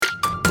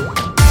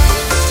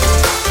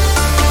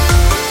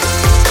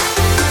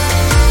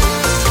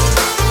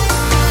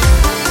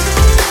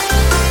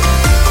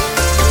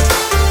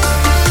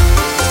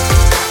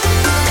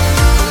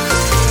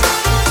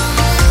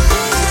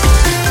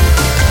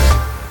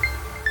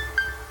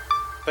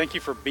Thank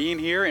you for being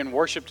here in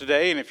worship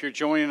today. And if you're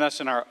joining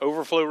us in our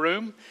overflow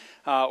room,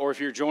 or if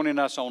you're joining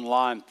us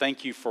online,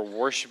 thank you for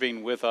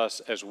worshiping with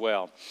us as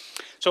well.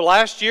 So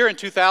last year in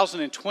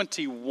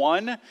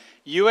 2021,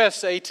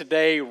 USA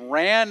Today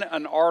ran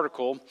an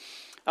article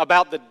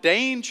about the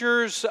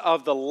dangers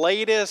of the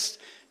latest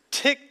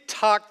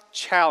TikTok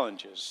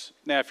challenges.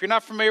 Now, if you're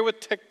not familiar with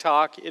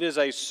TikTok, it is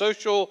a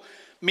social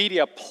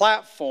media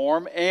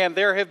platform, and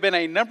there have been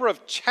a number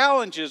of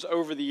challenges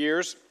over the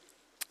years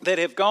that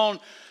have gone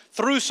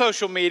through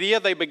social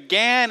media. They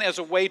began as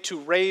a way to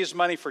raise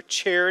money for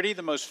charity,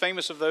 the most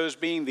famous of those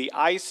being the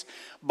Ice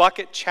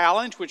Bucket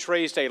Challenge, which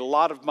raised a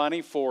lot of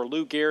money for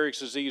Lou Gehrig's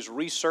disease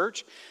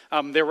research.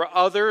 There were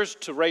others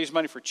to raise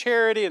money for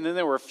charity, and then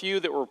there were a few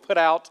that were put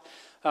out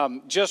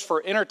just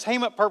for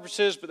entertainment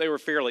purposes, but they were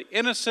fairly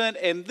innocent.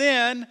 And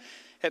then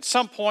at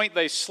some point,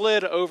 they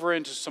slid over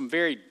into some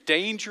very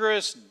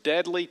dangerous,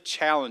 deadly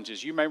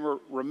challenges. You may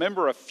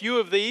remember a few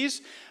of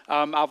these.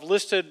 I've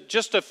listed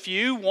just a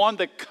few. One,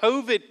 the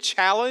COVID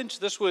challenge.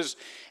 This was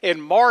in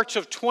March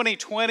of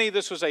 2020.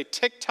 This was a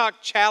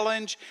TikTok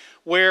challenge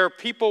where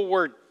people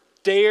were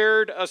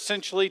dared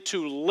essentially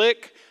to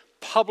lick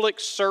public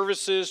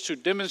services to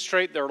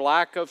demonstrate their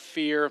lack of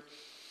fear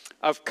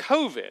of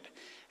COVID.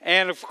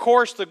 And of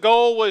course, the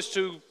goal was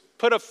to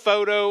put a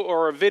photo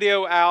or a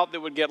video out that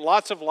would get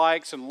lots of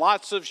likes and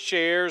lots of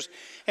shares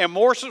and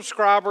more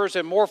subscribers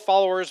and more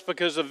followers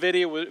because the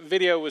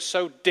video was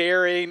so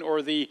daring,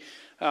 or the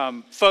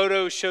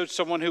photo showed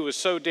someone who was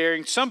so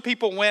daring. Some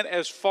people went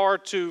as far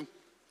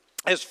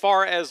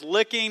as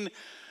licking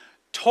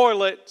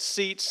toilet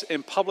seats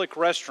in public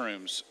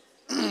restrooms,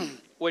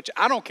 which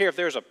I don't care if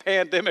there's a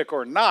pandemic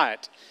or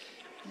not.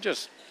 You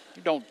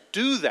don't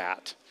do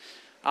that.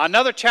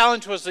 Another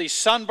challenge was the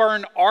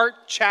Sunburn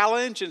Art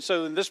Challenge. And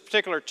so in this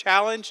particular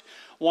challenge,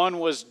 one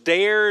was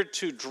dared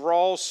to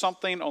draw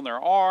something on their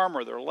arm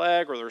or their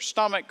leg or their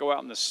stomach, go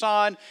out in the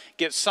sun,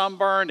 get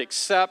sunburned,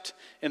 except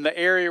in the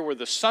area where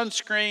the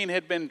sunscreen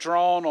had been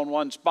drawn on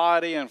one's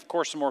body. And of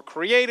course, the more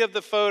creative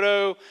the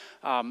photo,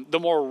 the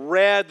more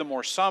red, the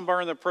more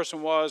sunburned the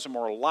person was, the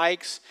more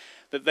likes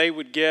that they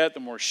would get, the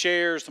more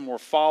shares, the more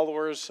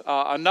followers.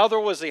 Another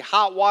was the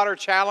Hot Water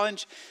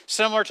Challenge,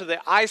 similar to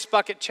the Ice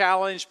Bucket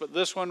Challenge, but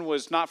this one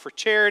was not for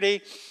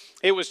charity.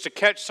 It was to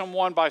catch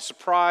someone by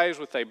surprise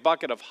with a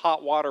bucket of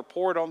hot water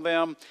poured on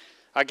them.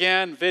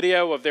 Again,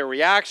 video of their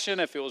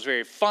reaction. If it was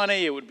very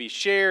funny, it would be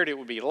shared, it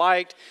would be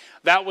liked.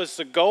 That was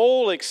the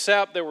goal,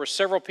 except there were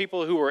several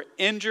people who were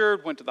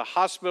injured, went to the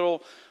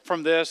hospital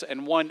from this,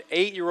 and one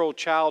 8-year-old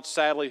child,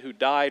 sadly, who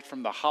died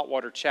from the Hot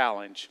Water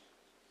Challenge.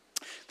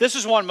 This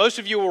is one most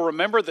of you will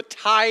remember, the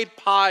Tide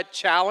Pod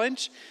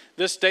Challenge.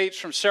 This dates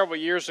from several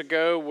years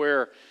ago,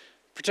 where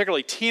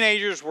particularly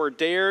teenagers were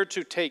dared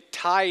to take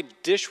Tide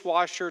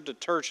dishwasher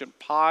detergent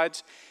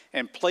pods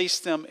and place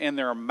them in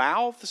their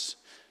mouths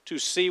to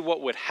see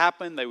what would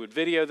happen. They would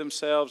video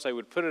themselves, they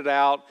would put it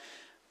out,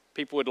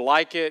 people would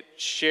like it,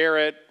 share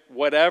it,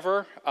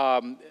 whatever.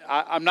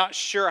 I'm not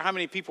sure how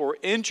many people were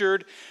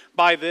injured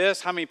by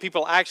this, how many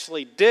people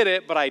actually did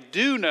it, but I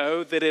do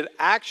know that it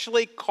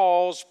actually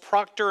caused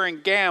Procter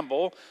 &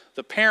 Gamble,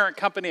 the parent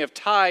company of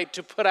Tide,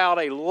 to put out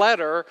a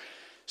letter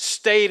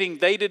stating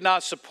they did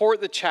not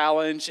support the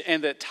challenge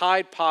and that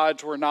Tide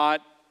Pods were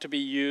not to be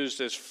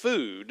used as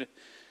food,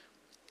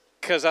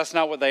 because that's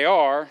not what they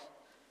are.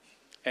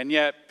 And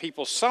yet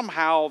people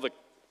somehow, the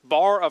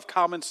bar of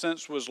common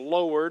sense was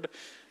lowered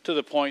to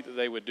the point that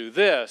they would do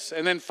this.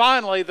 And then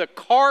finally, the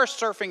Car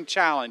Surfing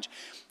Challenge.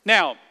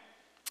 Now,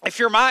 if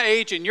you're my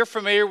age and you're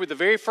familiar with the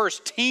very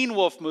first Teen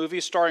Wolf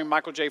movie starring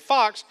Michael J.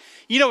 Fox,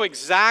 you know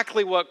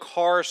exactly what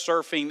car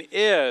surfing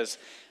is.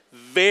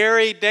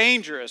 Very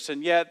dangerous,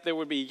 and yet there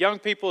would be young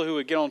people who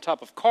would get on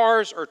top of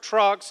cars or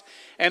trucks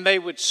and they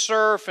would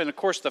surf, and of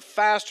course the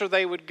faster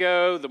they would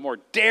go, the more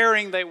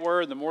daring they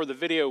were, the more the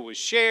video was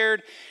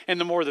shared,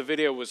 and the more the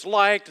video was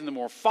liked, and the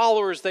more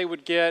followers they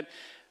would get.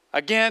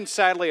 Again,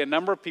 sadly, a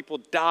number of people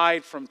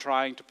died from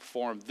trying to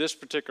perform this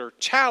particular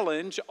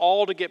challenge,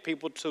 all to get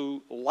people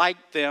to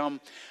like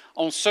them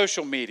on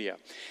social media.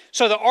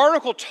 So the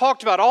article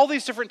talked about all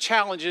these different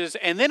challenges,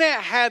 and then it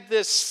had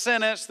this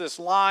sentence, this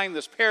line,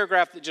 this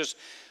paragraph that just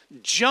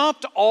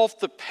jumped off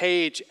the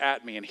page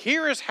at me. And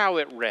here is how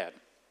it read.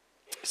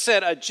 It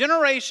said, a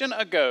generation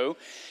ago,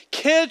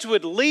 kids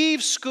would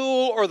leave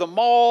school or the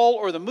mall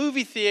or the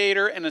movie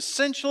theater and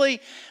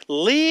essentially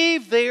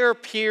leave their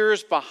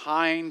peers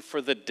behind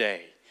for the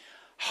day.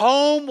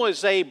 Home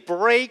was a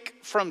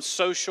break from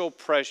social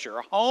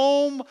pressure.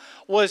 Home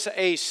was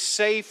a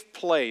safe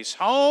place.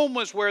 Home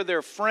was where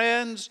their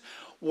friends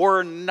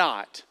were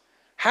not.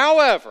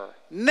 However,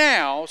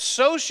 now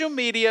social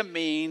media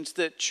means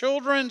that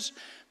children's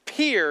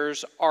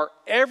peers are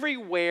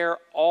everywhere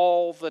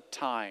all the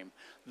time.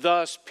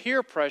 Thus,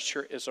 peer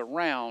pressure is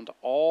around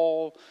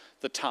all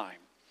the time.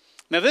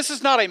 Now, this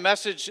is not a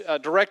message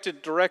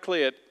directed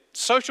directly at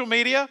social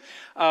media.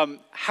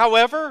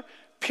 However,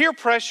 peer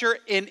pressure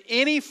in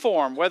any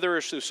form, whether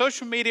it's through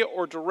social media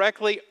or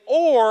directly,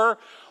 or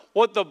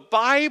what the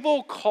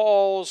Bible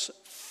calls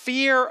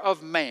fear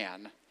of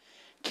man,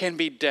 can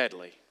be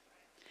deadly.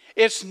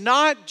 It's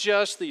not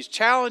just these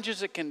challenges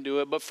that can do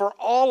it, but for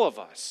all of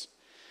us,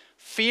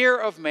 fear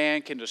of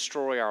man can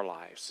destroy our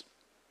lives.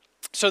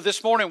 So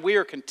this morning we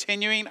are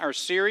continuing our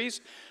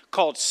series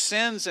called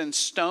Sins and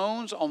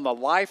Stones on the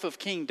life of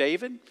King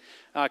David.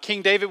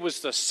 King David was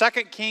the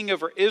second king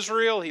over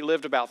Israel. He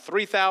lived about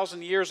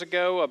 3,000 years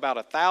ago, about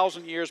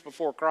 1,000 years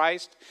before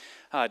Christ.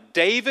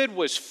 David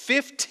was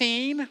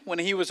 15 when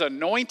he was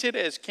anointed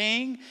as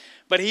king,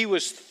 but he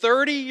was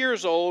 30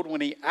 years old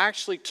when he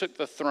actually took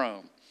the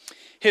throne.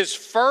 His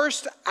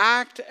first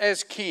act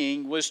as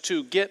king was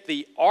to get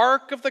the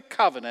Ark of the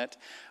Covenant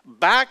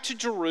back to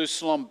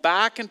Jerusalem,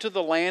 back into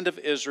the land of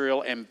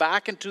Israel, and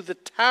back into the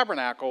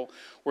tabernacle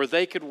where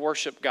they could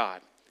worship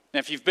God. Now,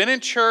 if you've been in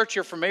church,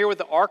 you're familiar with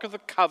the Ark of the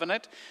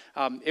Covenant.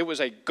 It was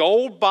a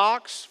gold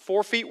box,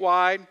 4 feet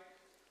wide,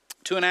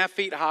 2.5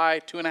 feet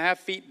high, 2.5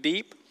 feet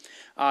deep.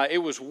 It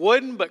was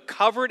wooden but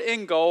covered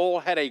in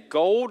gold, had a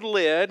gold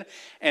lid,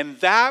 and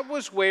that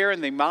was where,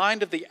 in the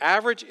mind of the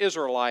average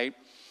Israelite,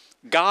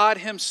 God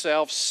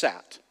himself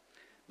sat.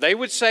 They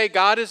would say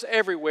God is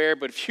everywhere,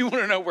 but if you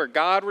want to know where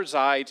God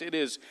resides, it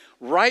is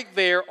right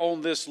there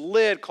on this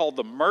lid called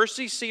the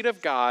mercy seat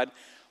of God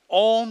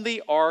on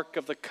the Ark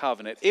of the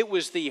Covenant. It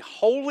was the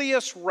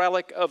holiest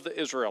relic of the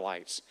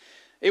Israelites.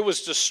 It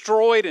was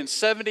destroyed in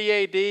 70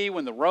 AD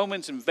when the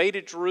Romans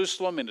invaded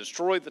Jerusalem and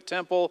destroyed the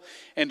temple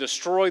and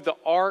destroyed the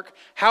Ark.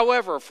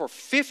 However, for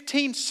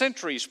 15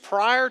 centuries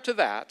prior to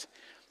that,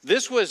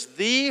 this was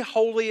the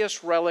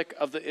holiest relic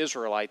of the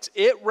Israelites.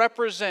 It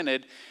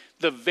represented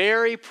the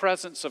very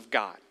presence of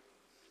God.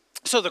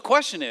 So the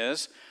question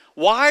is,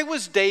 why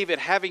was David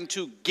having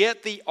to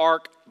get the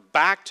ark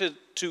back to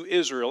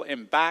Israel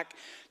and back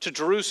to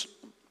Jerusalem?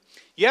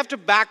 You have to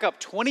back up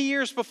 20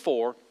 years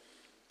before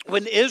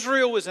when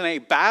Israel was in a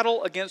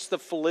battle against the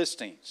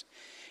Philistines.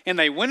 And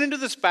they went into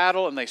this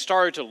battle and they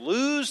started to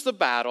lose the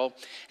battle.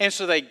 And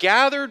so they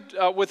gathered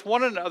with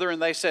one another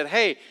and they said,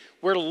 hey,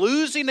 we're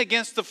losing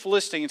against the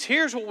Philistines.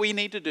 Here's what we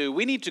need to do.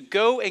 We need to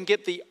go and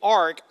get the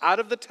ark out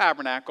of the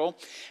tabernacle.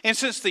 And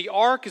since the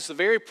ark is the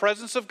very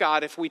presence of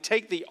God, if we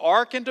take the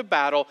ark into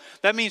battle,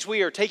 that means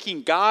we are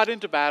taking God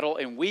into battle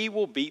and we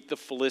will beat the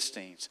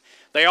Philistines.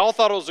 They all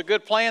thought it was a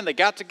good plan. They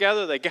got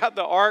together. They got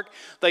the ark.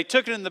 They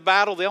took it in the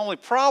battle. The only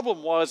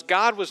problem was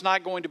God was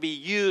not going to be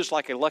used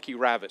like a lucky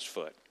rabbit's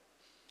foot.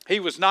 He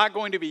was not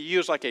going to be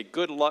used like a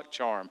good luck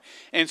charm.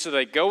 And so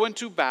they go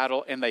into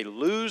battle and they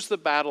lose the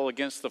battle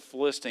against the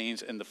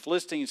Philistines, and the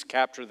Philistines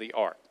capture the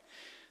ark.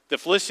 The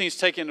Philistines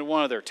take it into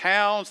one of their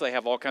towns. They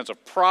have all kinds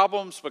of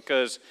problems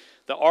because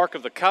the Ark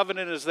of the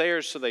Covenant is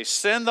theirs. So they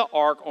send the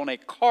ark on a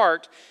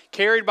cart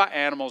carried by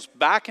animals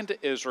back into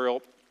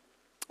Israel.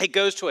 It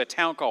goes to a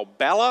town called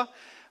Bela,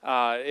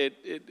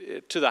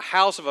 to the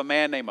house of a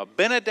man named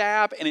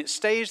Abinadab, and it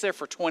stays there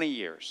for 20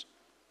 years.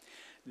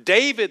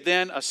 David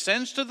then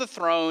ascends to the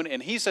throne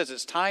and he says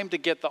it's time to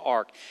get the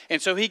ark.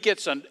 And so he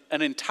gets an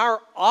entire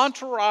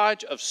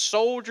entourage of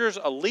soldiers,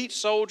 elite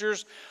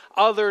soldiers,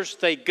 others.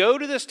 They go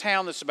to this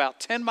town that's about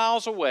 10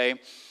 miles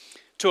away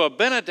to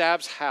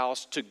Abinadab's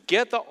house to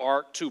get the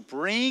ark, to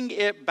bring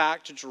it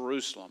back to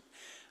Jerusalem.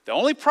 The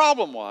only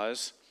problem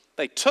was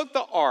they took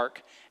the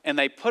ark and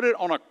they put it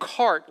on a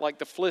cart like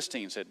the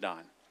Philistines had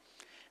done.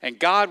 And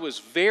God was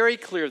very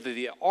clear that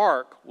the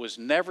ark was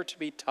never to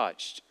be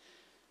touched.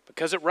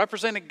 Because it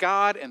represented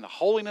God and the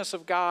holiness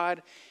of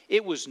God,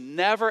 it was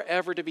never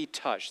ever to be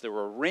touched. There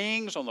were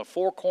rings on the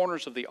 4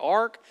 corners of the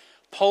ark.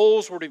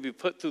 Poles were to be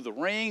put through the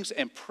rings,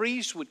 and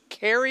priests would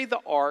carry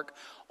the ark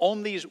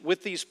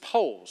with these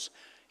poles.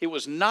 It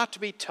was not to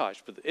be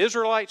touched. But the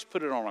Israelites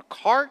put it on a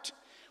cart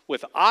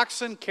with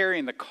oxen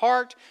carrying the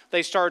cart.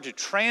 They started to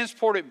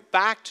transport it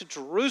back to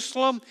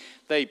Jerusalem.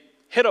 They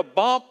hit a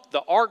bump.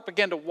 The ark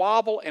began to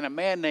wobble, and a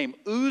man named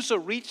Uzzah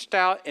reached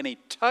out and he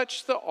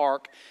touched the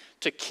ark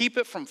to keep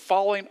it from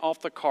falling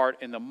off the cart.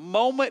 And the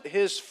moment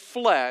his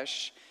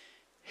flesh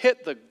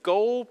hit the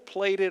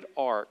gold-plated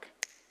ark,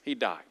 he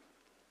died.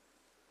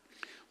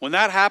 When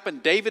that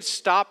happened, David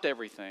stopped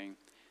everything.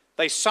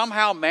 They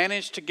somehow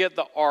managed to get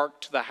the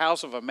ark to the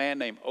house of a man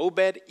named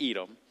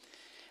Obed-Edom.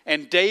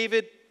 And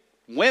David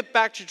went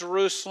back to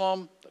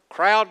Jerusalem. The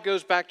crowd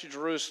goes back to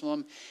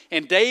Jerusalem.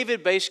 And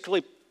David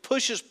basically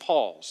pushes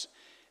pause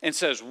and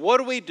says, what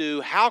do we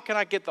do? How can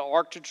I get the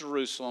ark to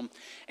Jerusalem?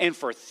 And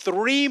for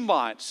 3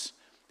 months,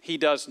 he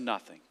does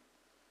nothing.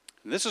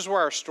 And this is where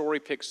our story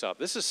picks up.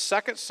 This is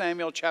 2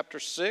 Samuel chapter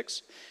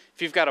 6.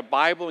 If you've got a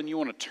Bible and you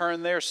want to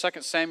turn there, 2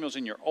 Samuel's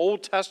in your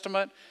Old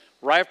Testament,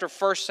 right after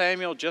 1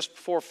 Samuel, just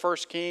before 1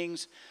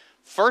 Kings.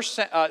 2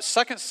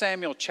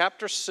 Samuel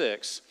chapter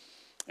 6,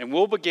 and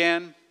we'll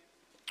begin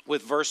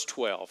with verse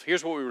 12.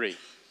 Here's what we read.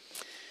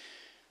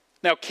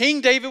 Now, King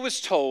David was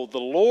told, the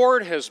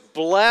Lord has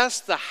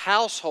blessed the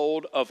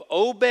household of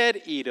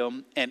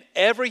Obed-Edom and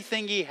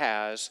everything he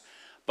has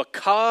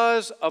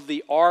because of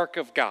the ark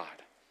of God.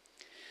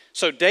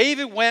 So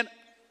David went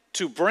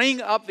to bring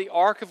up the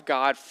ark of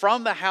God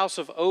from the house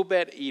of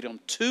Obed-Edom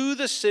to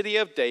the city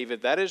of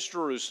David, that is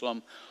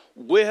Jerusalem,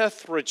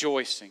 with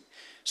rejoicing.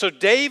 So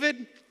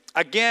David,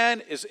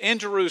 again, is in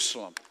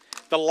Jerusalem.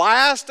 The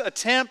last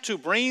attempt to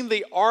bring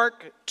the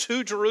ark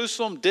to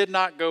Jerusalem did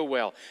not go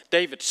well.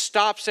 David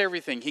stops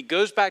everything. He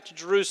goes back to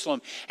Jerusalem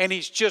and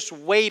he's just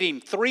waiting.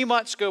 3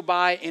 months go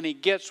by and he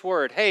gets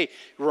word. Hey,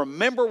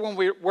 remember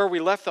where we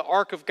left the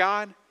ark of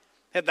God?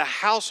 At the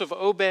house of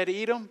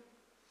Obed-Edom?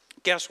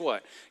 Guess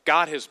what?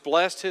 God has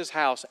blessed his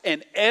house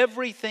and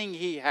everything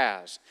he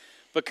has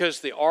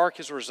because the ark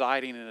is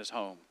residing in his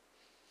home.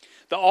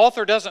 The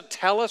author doesn't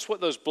tell us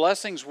what those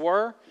blessings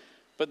were,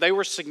 but they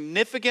were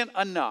significant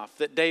enough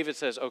that David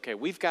says, okay,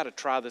 we've got to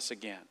try this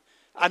again.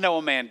 I know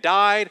a man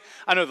died.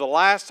 I know the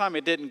last time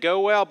it didn't go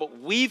well, but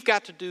we've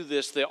got to do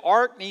this. The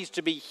ark needs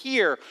to be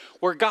here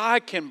where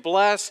God can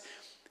bless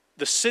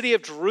the city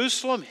of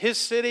Jerusalem, his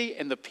city,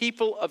 and the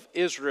people of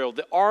Israel.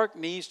 The ark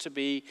needs to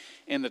be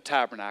in the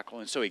tabernacle.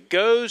 And so he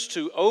goes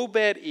to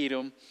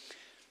Obed-Edom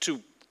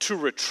to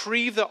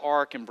retrieve the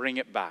ark and bring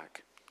it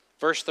back.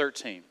 Verse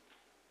 13.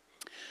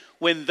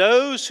 When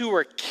those who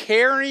were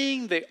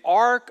carrying the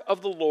ark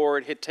of the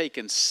Lord had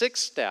taken 6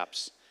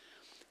 steps,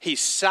 he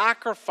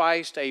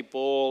sacrificed a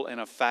bull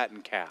and a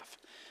fattened calf.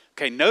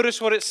 Okay,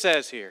 notice what it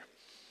says here.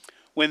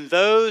 When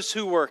those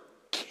who were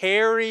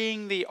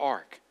carrying the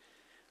ark,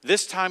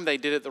 this time they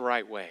did it the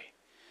right way.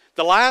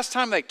 The last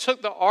time they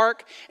took the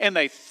ark and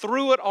they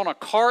threw it on a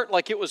cart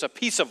like it was a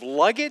piece of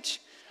luggage,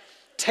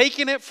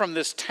 taking it from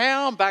this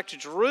town back to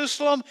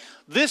Jerusalem.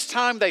 This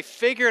time they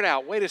figured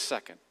out, wait a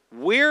second.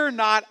 We're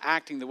not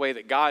acting the way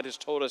that God has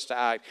told us to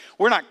act.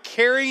 We're not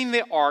carrying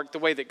the ark the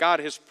way that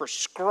God has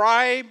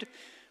prescribed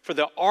for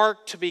the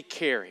ark to be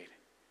carried.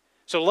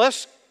 So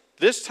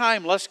this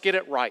time, let's get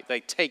it right. They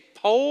take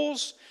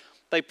poles,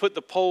 they put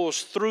the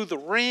poles through the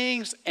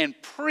rings, and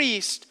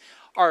priests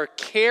are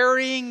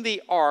carrying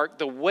the ark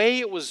the way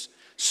it was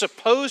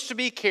supposed to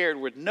be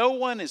carried, where no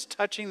one is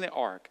touching the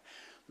ark,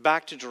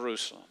 back to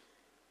Jerusalem.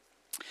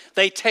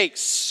 They take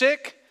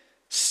six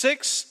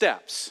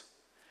steps.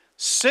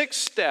 6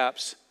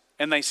 steps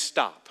and they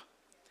stop.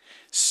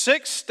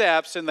 6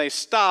 steps and they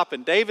stop,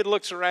 and David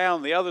looks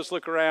around, the others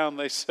look around,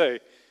 they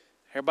say,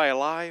 everybody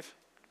alive?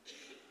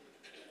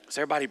 Is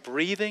everybody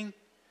breathing?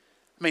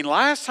 I mean,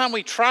 last time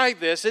we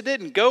tried this, it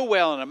didn't go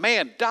well and a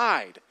man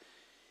died.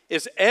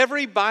 Is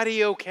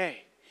everybody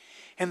okay?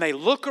 And they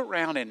look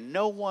around and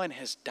no one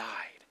has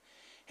died.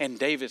 And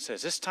David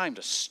says, it's time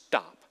to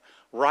stop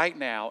right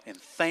now and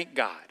thank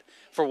God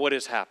for what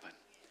has happened.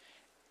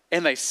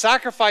 And they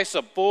sacrifice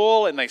a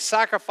bull and they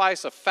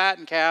sacrifice a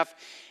fattened calf,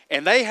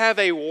 and they have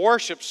a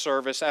worship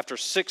service after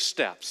 6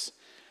 steps.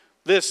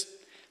 This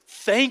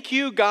thank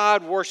you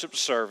God worship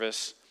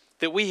service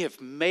that we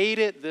have made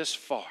it this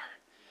far.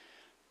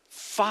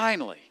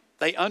 Finally,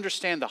 they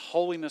understand the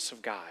holiness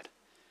of God.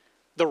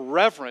 The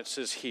reverence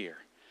is here.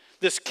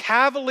 This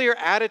cavalier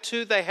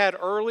attitude they had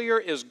earlier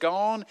is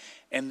gone,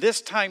 and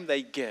this time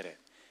they get it.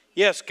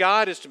 Yes,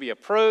 God is to be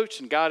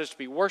approached and God is to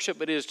be worshiped,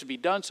 but it is to be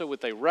done so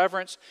with a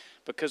reverence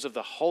because of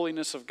the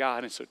holiness of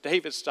God. And so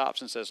David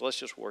stops and says, let's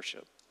just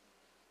worship.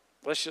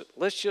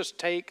 Let's just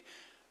take,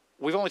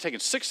 we've only taken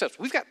 6 steps.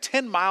 We've got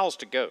 10 miles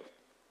to go.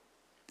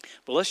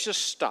 But let's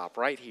just stop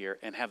right here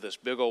and have this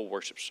big old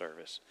worship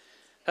service.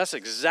 That's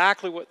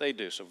exactly what they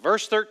do. So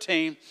verse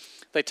 13,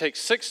 they take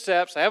 6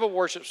 steps, they have a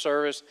worship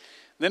service.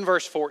 Then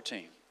verse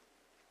 14.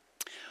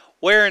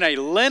 Wearing a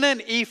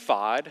linen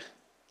ephod,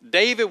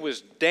 David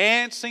was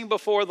dancing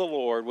before the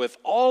Lord with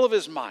all of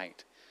his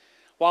might,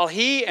 while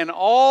he and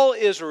all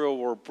Israel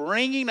were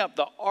bringing up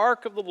the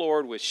ark of the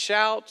Lord with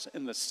shouts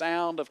and the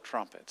sound of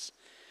trumpets.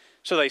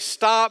 So they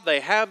stop, they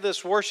have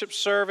this worship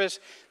service,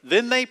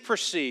 then they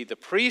proceed. The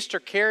priests are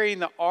carrying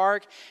the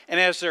ark, and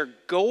as they're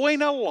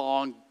going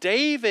along,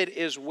 David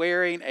is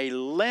wearing a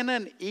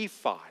linen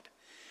ephod.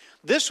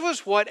 This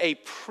was what a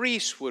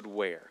priest would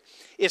wear.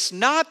 It's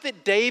not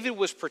that David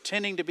was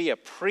pretending to be a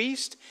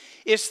priest.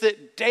 It's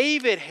that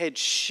David had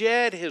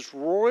shed his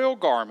royal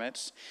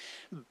garments,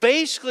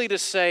 basically to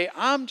say,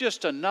 I'm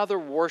just another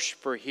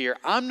worshiper here.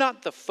 I'm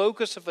not the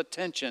focus of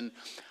attention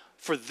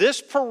for this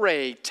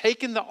parade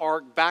taking the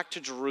ark back to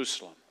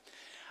Jerusalem.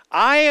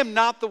 I am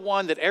not the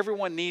one that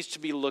everyone needs to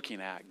be looking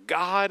at.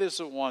 God is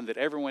the one that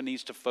everyone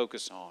needs to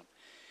focus on.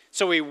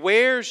 So he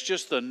wears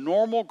just the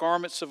normal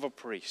garments of a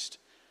priest.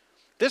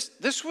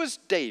 This was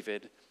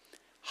David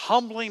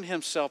humbling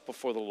himself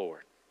before the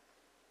Lord.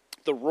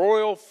 The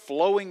royal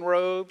flowing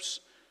robes,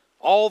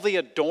 all the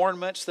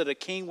adornments that a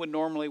king would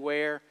normally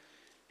wear,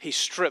 he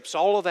strips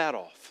all of that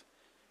off.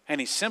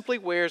 And he simply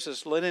wears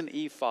this linen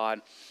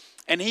ephod,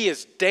 and he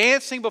is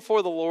dancing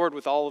before the Lord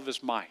with all of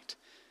his might.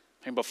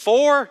 And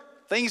before,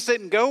 things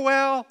didn't go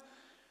well.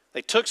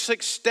 They took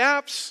 6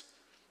 steps.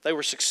 They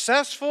were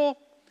successful.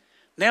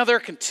 Now they're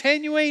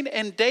continuing,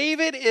 and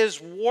David is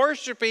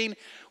worshiping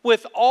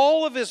with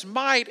all of his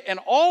might, and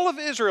all of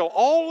Israel,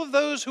 all of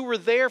those who were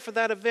there for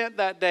that event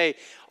that day,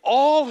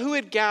 all who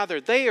had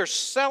gathered, they are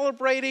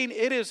celebrating.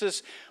 It is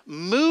this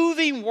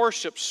moving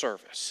worship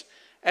service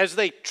as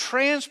they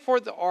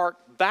transport the ark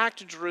back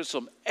to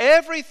Jerusalem.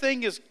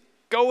 Everything is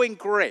going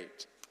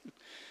great.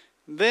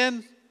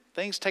 Then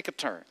things take a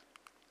turn.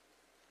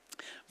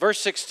 Verse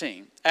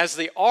 16, as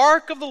the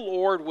ark of the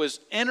Lord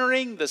was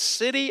entering the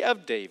city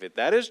of David,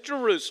 that is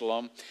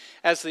Jerusalem,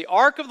 as the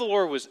ark of the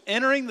Lord was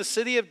entering the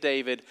city of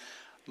David,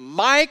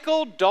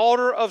 Michal,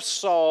 daughter of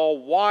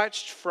Saul,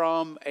 watched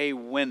from a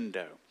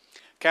window.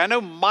 Okay, I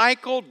know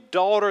Michal,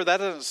 daughter, that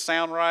doesn't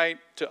sound right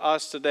to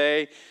us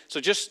today.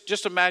 So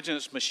just imagine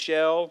it's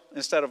Michelle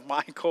instead of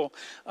Michael.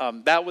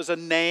 That was a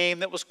name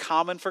that was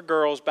common for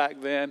girls back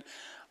then.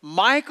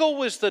 Michal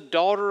was the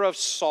daughter of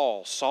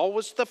Saul. Saul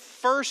was the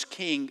first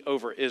king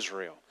over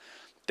Israel.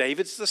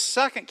 David's the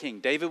second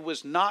king. David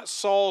was not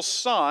Saul's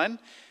son.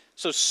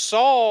 So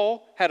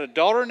Saul had a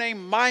daughter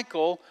named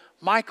Michal.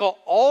 Michal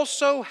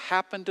also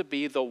happened to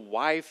be the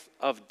wife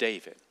of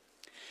David.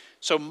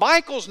 So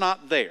Michal's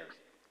not there.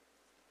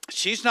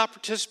 She's not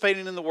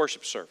participating in the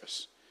worship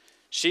service.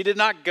 She did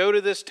not go to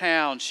this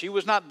town. She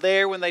was not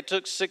there when they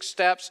took 6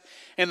 steps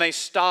and they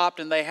stopped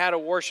and they had a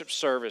worship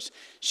service.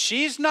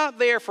 She's not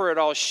there for it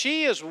all.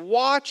 She is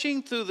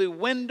watching through the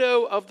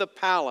window of the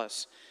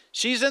palace.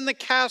 She's in the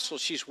castle.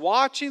 She's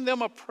watching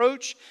them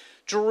approach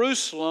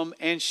Jerusalem,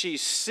 and she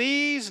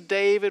sees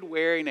David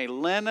wearing a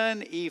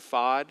linen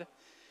ephod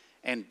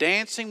and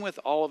dancing with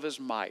all of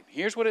his might.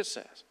 Here's what it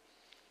says.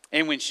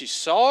 And when she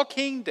saw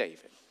King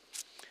David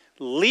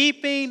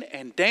leaping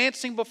and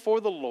dancing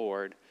before the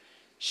Lord,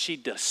 she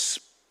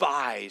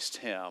despised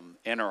him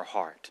in her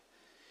heart.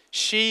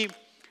 She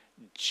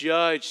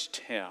judged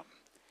him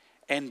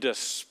and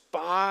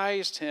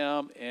despised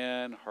him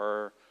in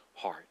her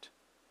heart.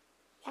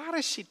 Why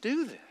does she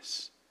do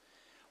this?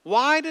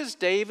 Why does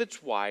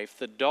David's wife,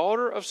 the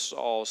daughter of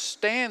Saul,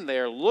 stand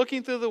there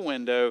looking through the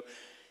window?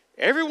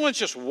 Everyone's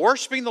just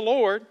worshiping the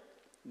Lord.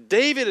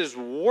 David is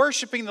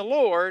worshiping the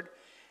Lord.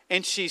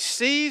 And she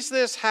sees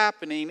this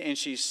happening, and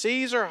she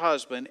sees her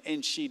husband,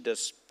 and she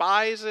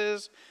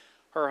despises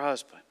her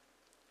husband.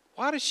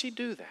 Why does she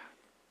do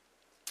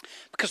that?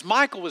 Because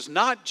Michal was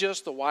not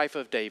just the wife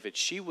of David.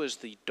 She was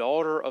the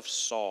daughter of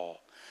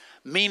Saul,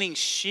 meaning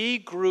she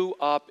grew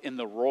up in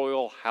the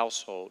royal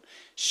household.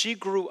 She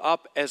grew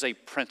up as a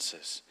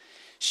princess.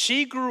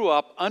 She grew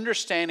up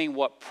understanding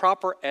what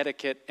proper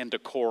etiquette and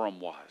decorum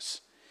was.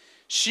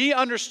 She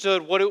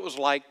understood what it was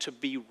like to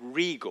be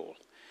regal.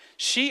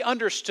 She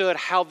understood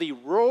how the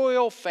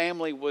royal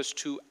family was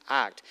to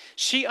act.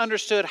 She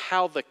understood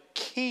how the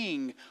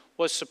king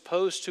was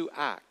supposed to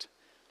act.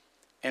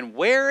 And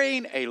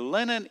wearing a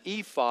linen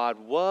ephod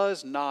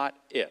was not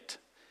it.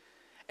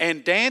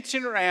 And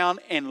dancing around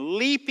and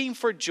leaping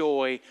for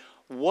joy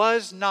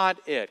was not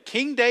it.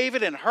 King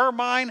David, in her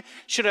mind,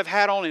 should have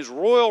had on his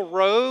royal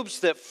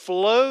robes that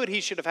flowed. He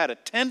should have had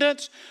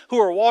attendants who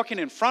were walking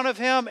in front of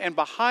him and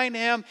behind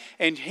him.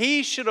 And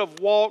he should have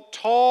walked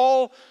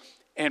tall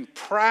and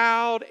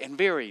proud and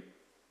very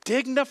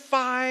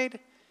dignified,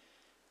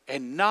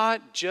 and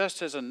not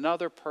just as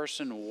another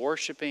person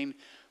worshiping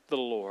the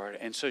Lord.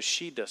 And so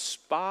she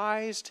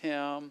despised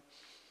him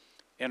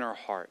in her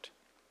heart.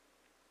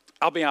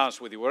 I'll be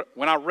honest with you.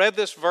 When I read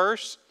this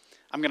verse,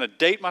 I'm going to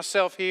date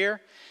myself here,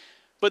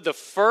 but the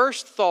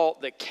first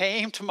thought that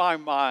came to my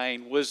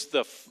mind was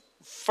the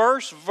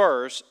first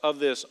verse of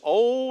this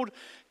old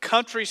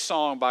country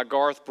song by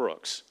Garth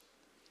Brooks,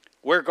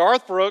 where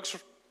Garth Brooks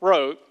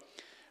wrote,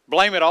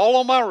 "Blame it all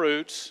on my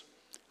roots.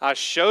 I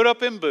showed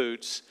up in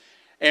boots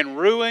and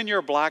ruined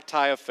your black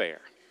tie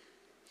affair."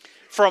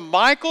 From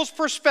Michal's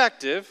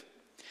perspective,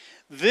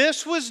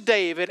 this was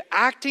David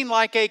acting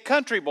like a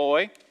country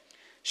boy,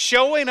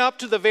 showing up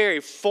to the very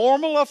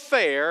formal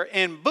affair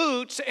in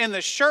boots and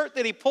the shirt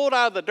that he pulled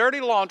out of the dirty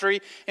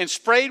laundry and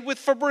sprayed with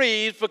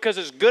Febreze because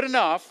it's good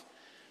enough,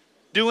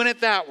 doing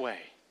it that way.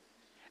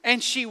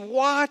 And she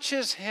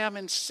watches him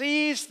and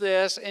sees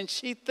this, and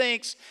she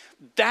thinks,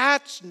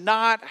 that's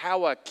not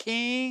how a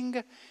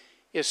king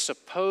is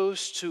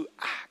supposed to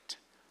act.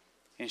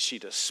 And she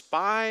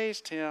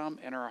despised him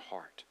in her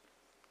heart.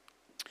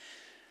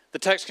 The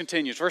text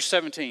continues, verse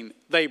 17.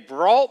 They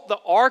brought the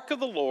ark of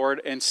the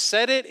Lord and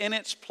set it in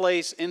its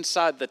place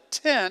inside the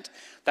tent,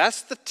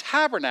 that's the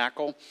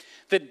tabernacle,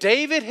 that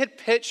David had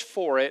pitched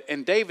for it,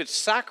 and David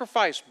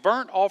sacrificed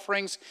burnt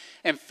offerings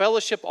and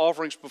fellowship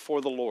offerings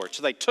before the Lord.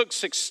 So they took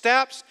 6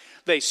 steps,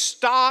 they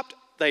stopped,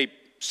 they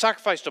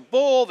sacrificed a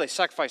bull, they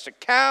sacrificed a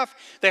calf,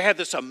 they had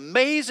this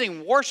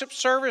amazing worship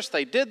service,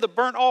 they did the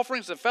burnt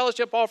offerings, the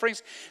fellowship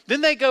offerings, then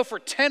they go for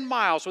 10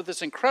 miles with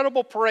this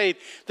incredible parade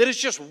that is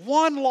just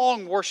one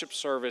long worship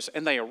service,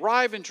 and they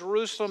arrive in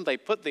Jerusalem, they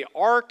put the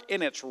ark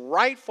in its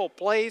rightful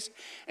place,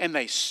 and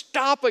they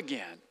stop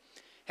again.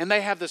 And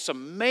they have this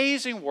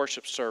amazing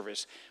worship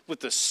service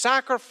with the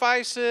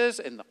sacrifices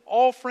and the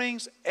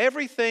offerings,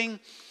 everything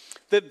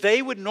that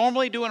they would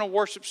normally do in a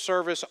worship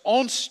service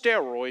on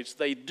steroids,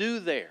 they do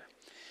there.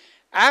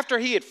 After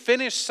he had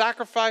finished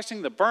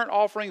sacrificing the burnt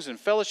offerings and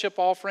fellowship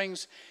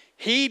offerings,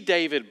 he,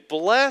 David,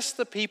 blessed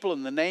the people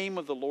in the name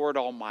of the Lord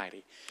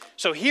Almighty.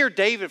 So here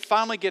David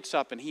finally gets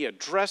up and he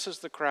addresses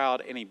the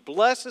crowd and he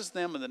blesses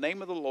them in the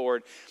name of the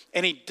Lord.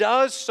 And he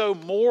does so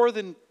more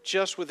than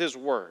just with his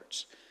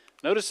words.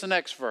 Notice the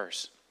next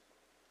verse.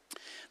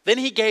 Then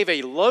he gave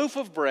a loaf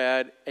of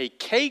bread, a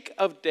cake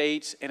of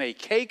dates, and a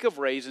cake of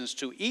raisins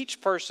to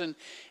each person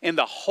in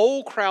the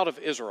whole crowd of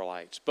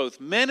Israelites, both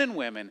men and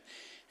women,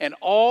 and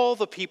all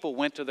the people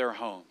went to their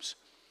homes.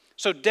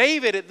 So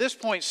David at this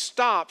point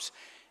stops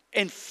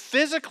and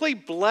physically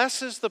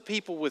blesses the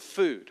people with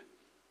food.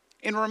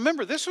 And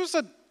remember, this was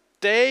a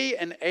day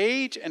and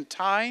age and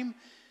time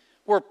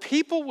where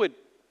people would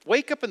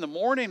wake up in the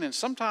morning and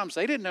sometimes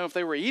they didn't know if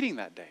they were eating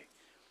that day.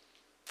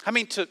 I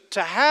mean,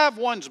 to have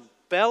one's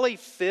belly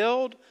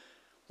filled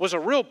was a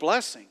real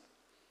blessing.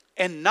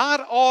 And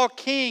not all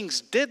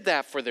kings did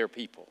that for their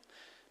people.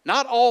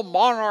 Not all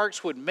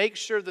monarchs would make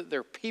sure that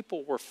their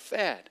people were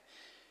fed.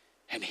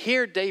 And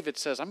here David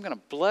says, I'm going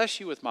to bless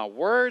you with my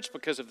words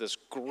because of this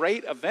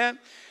great event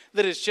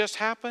that has just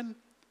happened.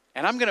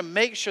 And I'm going to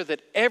make sure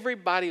that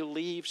everybody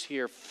leaves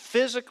here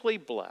physically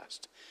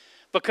blessed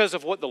because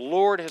of what the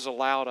Lord has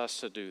allowed us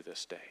to do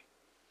this day.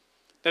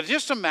 Now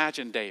just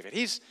imagine David.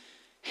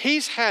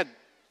 He's had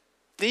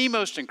the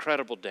most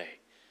incredible day.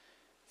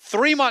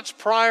 3 months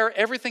prior,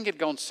 everything had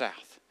gone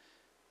south.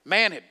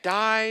 Man had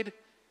died.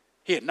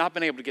 He had not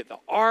been able to get the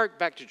ark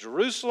back to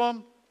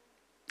Jerusalem.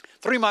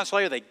 3 months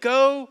later, they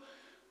go.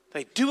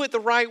 They do it the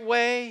right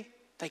way.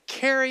 They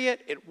carry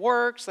it. It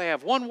works. They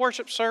have one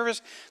worship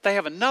service. They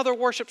have another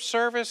worship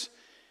service.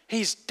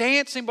 He's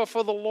dancing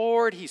before the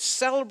Lord. He's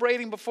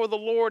celebrating before the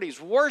Lord.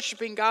 He's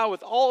worshiping God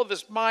with all of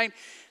his might.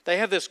 They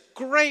have this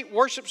great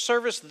worship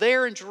service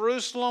there in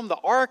Jerusalem. The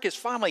ark is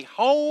finally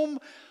home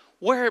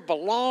where it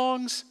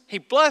belongs. He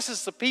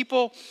blesses the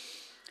people.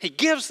 He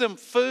gives them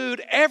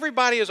food.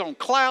 Everybody is on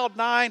cloud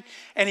nine.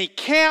 And he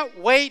can't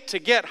wait to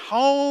get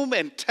home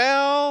and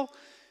tell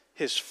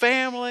his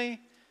family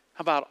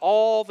about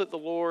all that the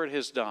Lord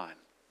has done.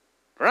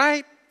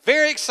 Right?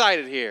 Very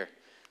excited here.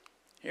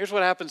 Here's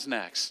what happens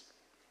next.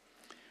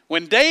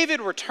 When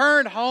David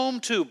returned home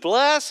to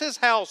bless his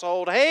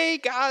household, hey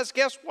guys,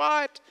 guess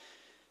what?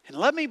 And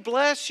let me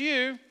bless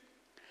you.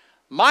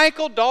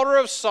 Michal, daughter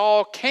of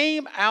Saul,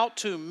 came out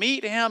to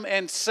meet him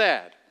and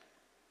said,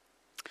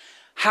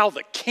 how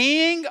the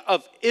king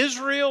of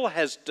Israel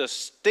has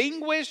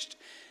distinguished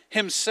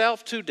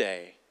himself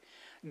today,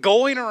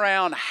 going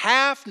around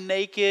half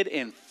naked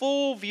in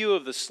full view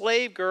of the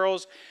slave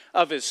girls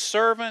of his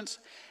servants,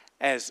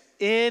 as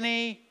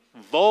any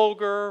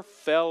vulgar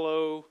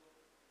fellow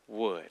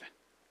would.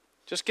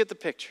 Just get the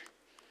picture.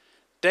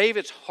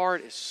 David's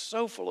heart is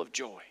so full of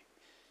joy,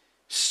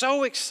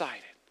 so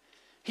excited.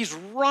 He's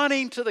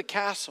running to the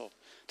castle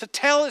to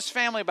tell his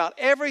family about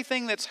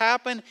everything that's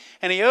happened,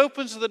 and he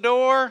opens the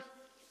door.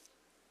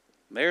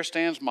 There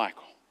stands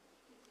Michal,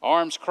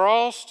 arms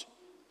crossed,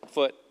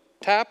 foot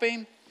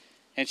tapping,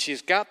 and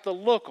she's got the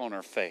look on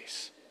her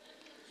face.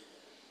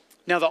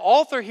 Now, the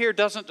author here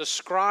doesn't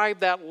describe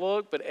that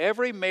look, but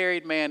every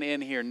married man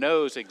in here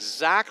knows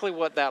exactly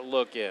what that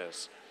look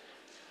is.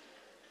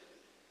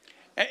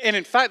 And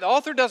in fact, the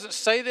author doesn't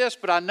say this,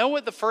 but I know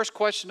what the first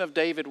question of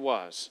David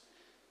was.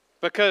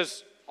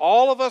 Because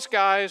all of us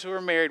guys who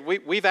are married,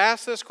 we've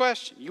asked this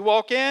question. You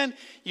walk in,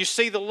 you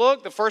see the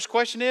look, the first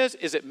question is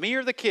it me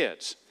or the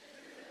kids?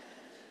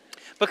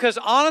 Because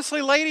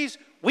honestly, ladies,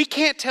 we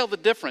can't tell the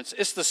difference.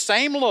 It's the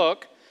same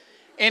look,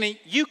 and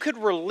you could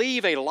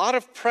relieve a lot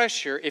of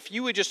pressure if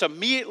you would just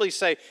immediately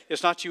say,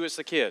 it's not you, it's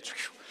the kids.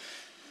 Whew.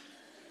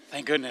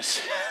 Thank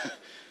goodness.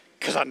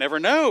 Because I never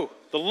know.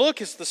 The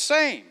look is the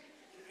same.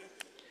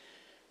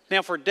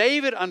 Now for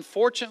David,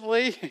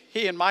 unfortunately,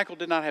 he and Michal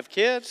did not have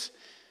kids.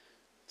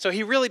 So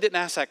he really didn't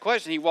ask that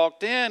question. He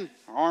walked in,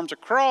 her arms are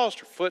crossed,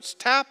 her foot's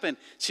tapping.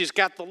 She's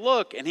got the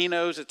look, and he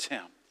knows it's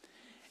him.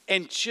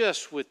 And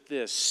just with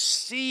this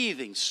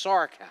seething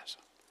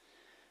sarcasm,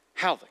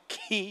 how the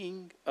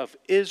king of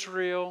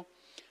Israel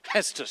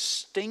has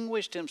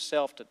distinguished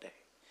himself today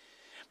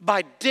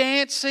by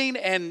dancing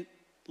and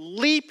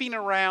leaping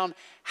around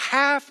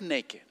half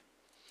naked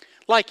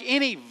like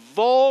any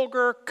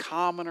vulgar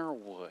commoner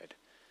would.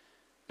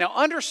 Now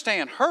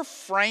understand, her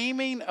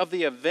framing of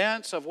the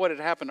events of what had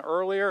happened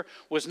earlier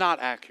was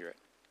not accurate.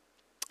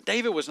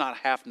 David was not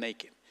half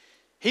naked.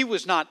 He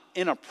was not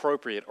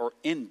inappropriate or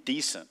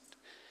indecent.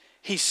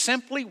 He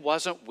simply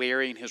wasn't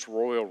wearing his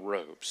royal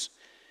robes.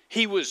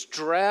 He was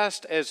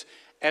dressed as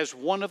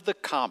one of the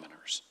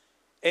commoners.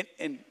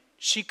 And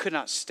she could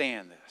not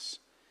stand this.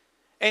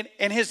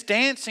 And his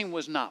dancing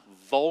was not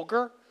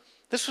vulgar.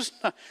 This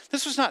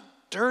was not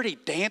dirty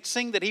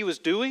dancing that he was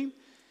doing.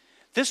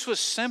 This was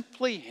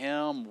simply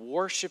him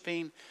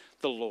worshiping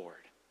the Lord.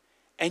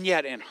 And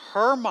yet in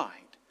her mind,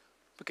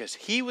 because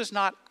he was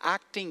not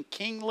acting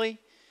kingly,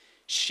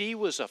 she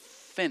was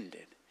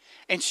offended.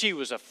 And she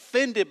was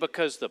offended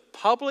because the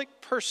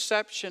public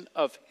perception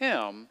of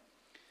him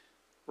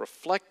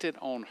reflected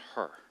on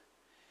her.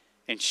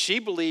 And she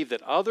believed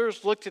that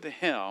others looked at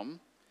him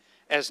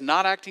as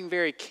not acting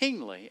very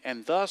kingly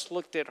and thus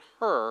looked at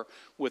her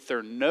with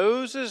their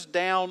noses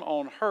down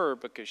on her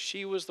because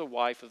she was the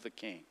wife of the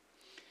king.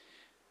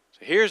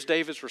 So here's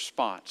David's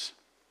response.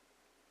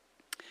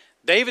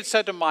 David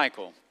said to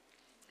Michal,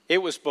 "It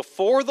was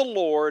before the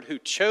Lord who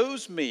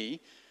chose me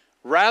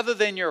rather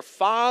than your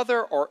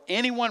father or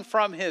anyone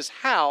from his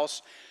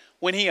house,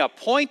 when he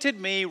appointed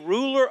me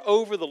ruler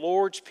over the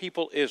Lord's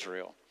people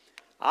Israel.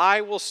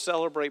 I will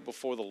celebrate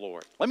before the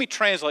Lord. Let me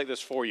translate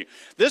this for you.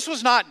 This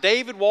was not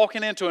David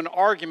walking into an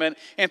argument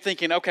and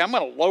thinking, okay, I'm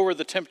going to lower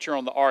the temperature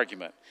on the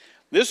argument.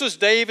 This was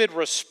David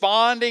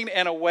responding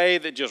in a way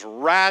that just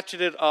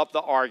ratcheted up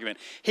the argument.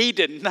 He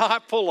did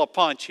not pull a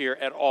punch here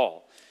at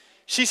all.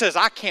 She says,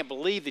 I can't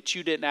believe that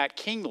you didn't act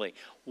kingly.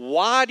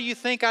 Why do you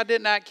think I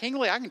didn't act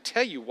kingly? I can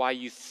tell you why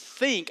you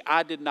think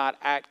I did not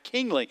act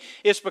kingly.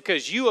 It's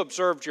because you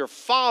observed your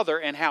father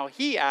and how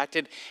he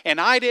acted, and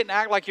I didn't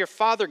act like your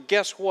father.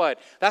 Guess what?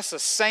 That's the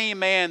same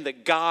man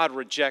that God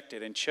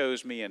rejected and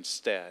chose me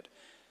instead.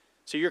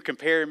 So you're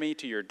comparing me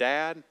to your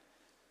dad?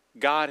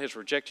 God has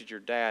rejected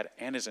your dad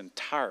and his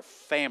entire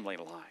family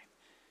line.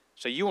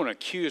 So you want to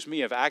accuse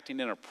me of acting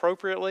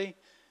inappropriately?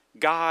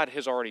 God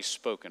has already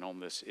spoken on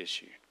this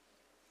issue.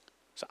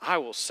 So I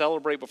will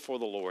celebrate before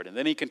the Lord. And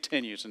then he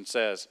continues and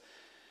says,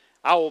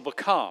 I will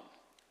become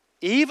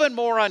even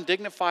more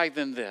undignified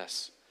than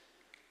this,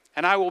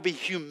 and I will be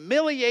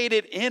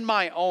humiliated in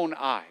my own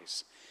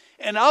eyes.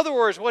 In other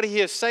words, what he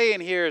is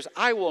saying here is,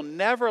 I will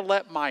never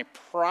let my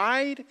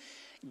pride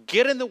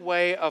get in the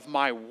way of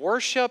my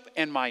worship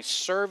and my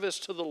service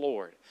to the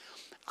Lord.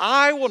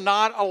 I will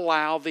not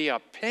allow the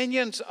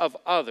opinions of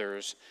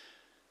others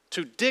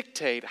to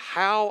dictate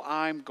how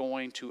I'm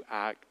going to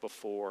act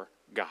before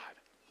God.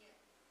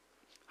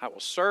 I will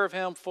serve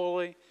him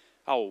fully.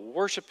 I will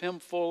worship him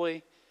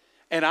fully.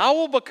 And I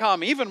will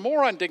become even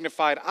more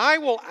undignified. I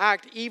will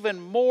act even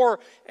more,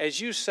 as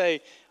you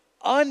say,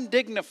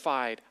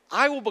 undignified.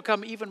 I will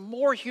become even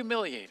more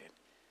humiliated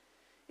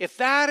if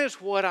that is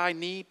what I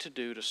need to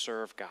do to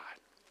serve God.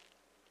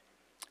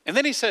 And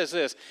then he says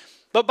this,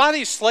 but by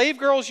these slave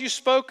girls you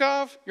spoke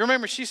of, you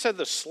remember she said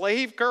the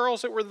slave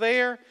girls that were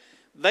there,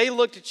 they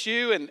looked at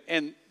you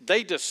and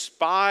they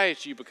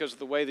despised you because of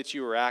the way that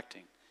you were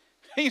acting.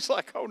 He's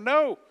like, oh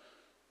no.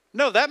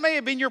 No, that may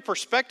have been your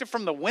perspective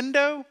from the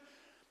window,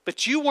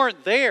 but you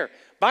weren't there.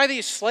 By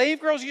these slave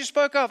girls you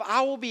spoke of,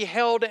 I will be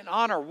held in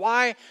honor.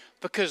 Why?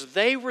 Because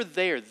they were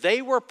there.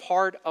 They were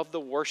part of the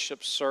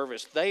worship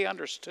service. They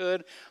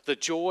understood the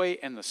joy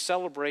and the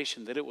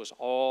celebration that it was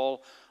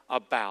all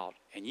about.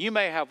 And you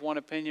may have one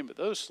opinion, but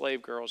those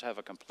slave girls have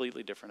a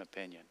completely different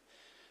opinion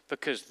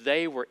because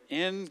they were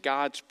in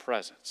God's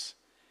presence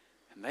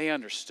and they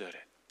understood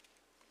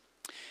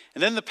it.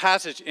 And then the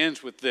passage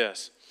ends with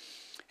this.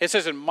 It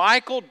says, and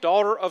Michal,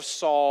 daughter of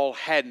Saul,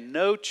 had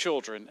no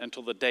children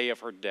until the day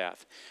of her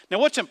death. Now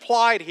what's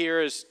implied here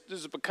is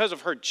this is because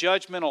of her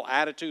judgmental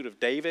attitude of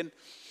David,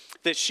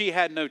 that she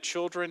had no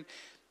children.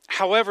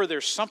 However,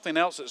 there's something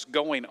else that's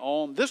going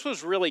on. This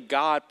was really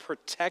God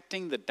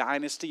protecting the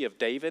dynasty of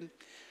David.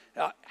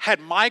 Had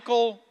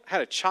Michal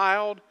had a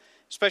child,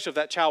 especially if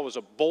that child was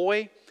a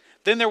boy,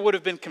 then there would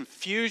have been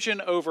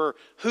confusion over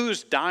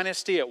whose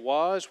dynasty it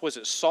was. Was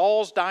it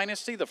Saul's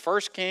dynasty, the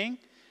first king?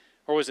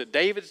 Or was it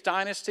David's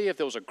dynasty? If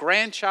there was a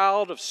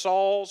grandchild of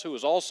Saul's who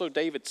was also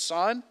David's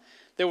son,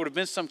 there would have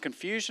been some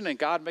confusion, and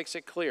God makes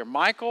it clear.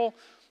 Michal,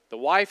 the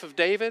wife of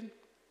David,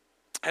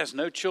 has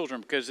no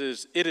children because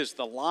it is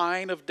the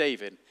line of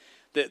David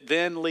that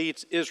then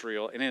leads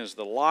Israel, and it is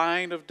the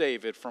line of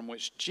David from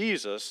which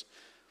Jesus,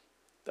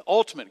 the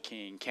ultimate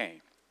king,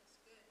 came.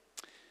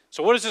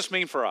 So what does this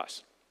mean for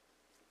us?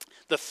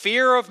 The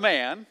fear of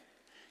man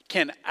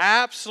can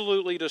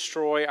absolutely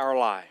destroy our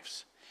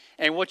lives.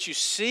 And what you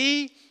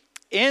see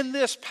in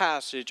this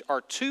passage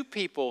are two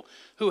people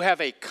who have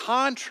a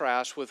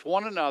contrast with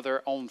one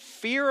another on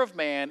fear of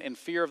man and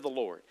fear of the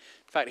Lord.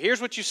 In fact,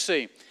 here's what you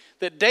see.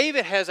 That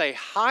David has a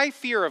high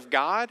fear of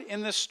God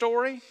in this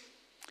story,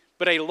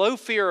 but a low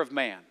fear of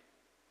man.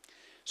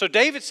 So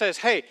David says,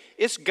 hey,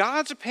 it's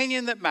God's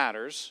opinion that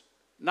matters,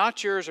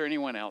 not yours or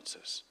anyone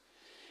else's.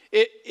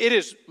 It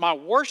is my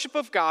worship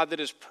of God that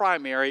is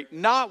primary,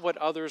 not what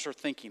others are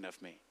thinking of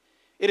me.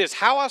 It is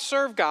how I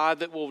serve God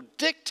that will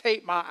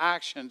dictate my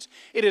actions.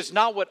 It is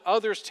not what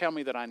others tell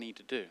me that I need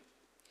to do.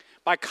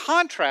 By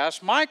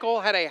contrast,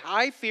 Michal had a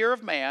high fear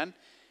of man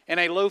and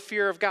a low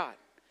fear of God.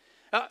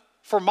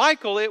 For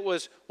Michal, it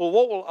was, well,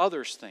 what will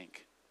others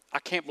think? I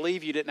can't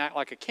believe you didn't act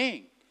like a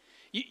king.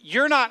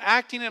 You're not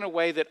acting in a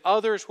way that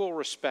others will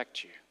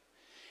respect you.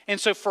 And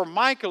so for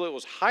Michal, it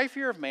was high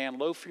fear of man,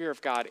 low fear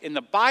of God. In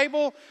the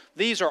Bible,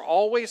 these are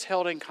always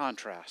held in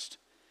contrast.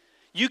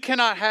 You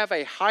cannot have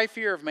a high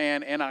fear of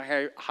man and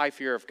a high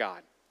fear of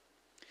God.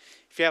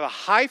 If you have a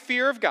high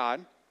fear of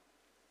God,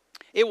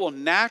 it will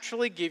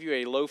naturally give you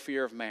a low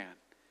fear of man.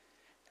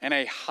 And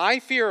a high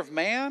fear of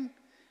man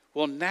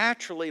will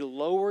naturally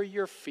lower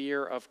your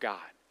fear of God.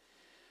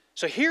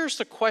 So here's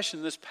the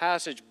question this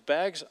passage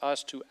begs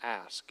us to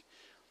ask.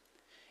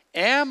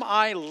 Am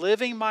I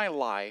living my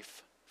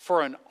life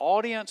for an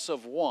audience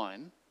of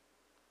one,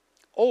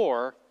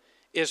 or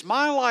is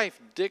my life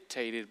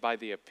dictated by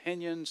the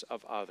opinions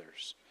of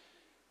others?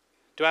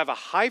 Do I have a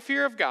high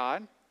fear of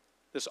God,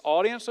 this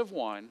audience of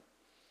one,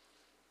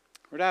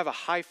 or do I have a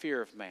high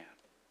fear of man?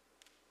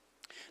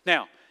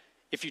 Now,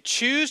 If you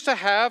choose to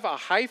have a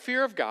high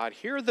fear of God,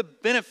 here are the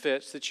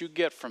benefits that you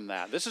get from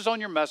that. This is on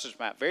your message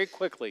map. Very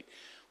quickly,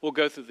 we'll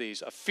go through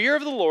these. A fear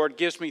of the Lord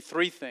gives me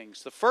three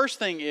things. The first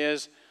thing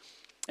is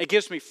it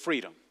gives me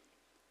freedom.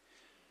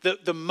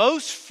 The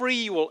most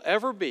free you will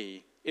ever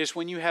be is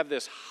when you have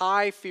this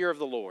high fear of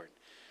the Lord.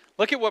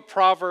 Look at what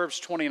Proverbs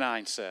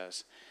 29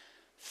 says.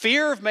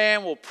 Fear of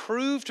man will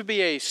prove to be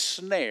a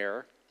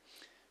snare,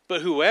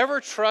 but whoever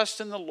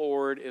trusts in the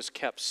Lord is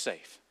kept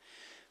safe.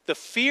 The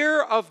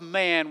fear of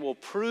man will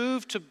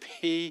prove to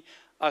be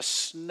a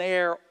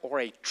snare or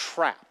a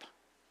trap.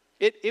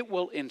 It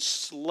will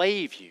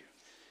enslave you.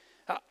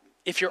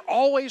 If you're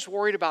always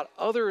worried about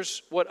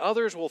others, what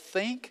others will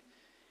think,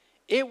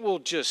 it will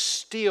just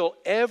steal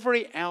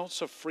every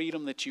ounce of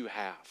freedom that you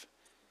have.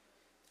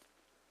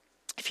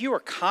 If you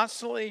are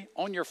constantly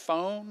on your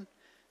phone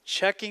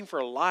checking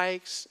for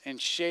likes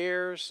and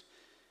shares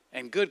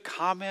and good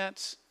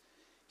comments,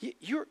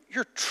 you're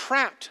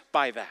trapped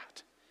by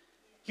that.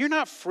 You're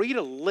not free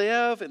to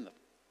live in the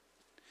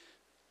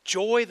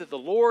joy that the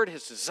Lord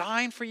has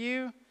designed for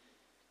you.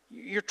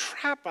 You're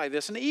trapped by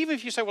this. And even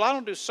if you say, well, I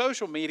don't do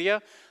social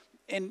media,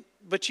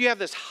 but you have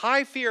this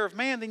high fear of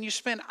man, then you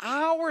spend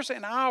hours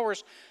and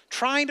hours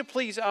trying to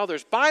please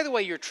others. By the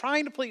way, you're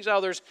trying to please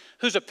others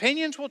whose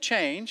opinions will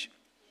change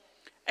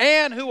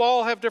and who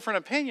all have different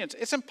opinions.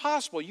 It's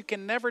impossible. You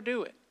can never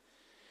do it.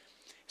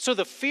 So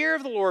the fear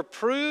of the Lord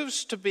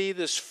proves to be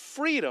this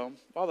freedom,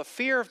 while the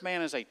fear of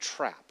man is a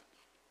trap.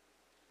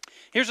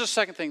 Here's the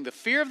second thing. The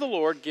fear of the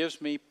Lord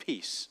gives me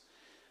peace.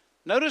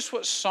 Notice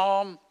what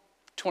Psalm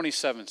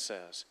 27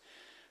 says.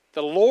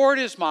 The Lord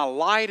is my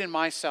light and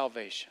my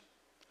salvation.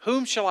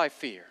 Whom shall I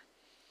fear?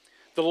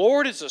 The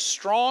Lord is a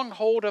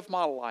stronghold of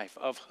my life.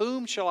 Of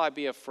whom shall I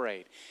be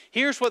afraid?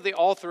 Here's what the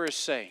author is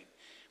saying.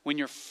 When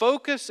your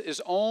focus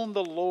is on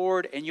the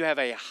Lord and you have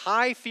a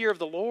high fear of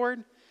the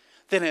Lord,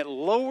 then it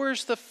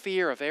lowers the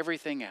fear of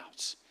everything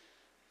else.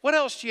 What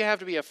else do you have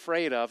to be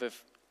afraid of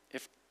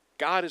if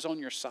God is on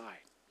your side?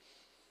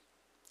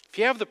 If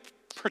you have the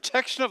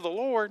protection of the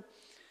Lord,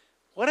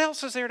 what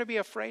else is there to be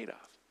afraid of?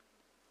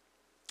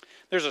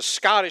 There's a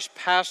Scottish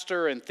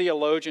pastor and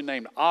theologian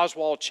named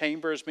Oswald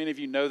Chambers. Many of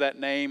you know that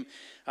name.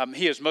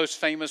 He is most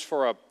famous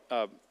for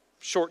a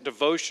short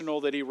devotional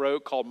that he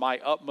wrote called My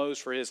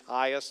Utmost for His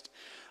Highest.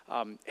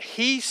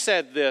 He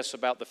said this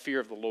about the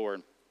fear of the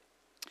Lord.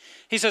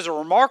 He says, a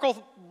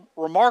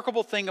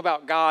remarkable thing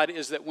about God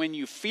is that when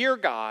you fear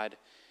God,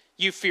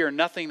 you fear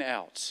nothing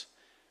else.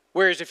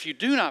 Whereas if you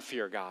do not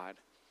fear God,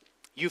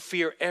 you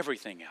fear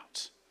everything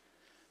else.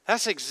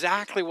 That's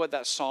exactly what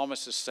that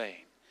psalmist is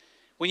saying.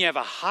 When you have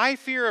a high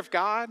fear of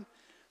God,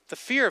 the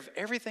fear of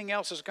everything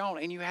else is gone,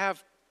 and you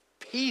have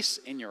peace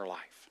in your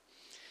life.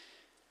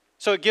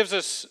 So it gives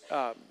us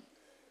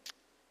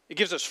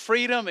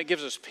freedom, it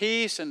gives us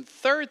peace, and the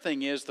third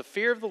thing is the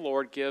fear of the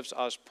Lord gives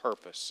us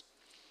purpose.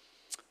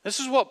 This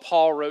is what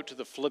Paul wrote to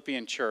the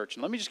Philippian church,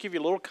 and let me just give you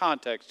a little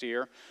context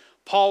here.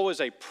 Paul was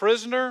a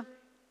prisoner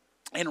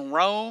in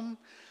Rome.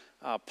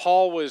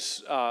 Paul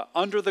was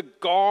under the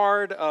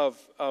guard of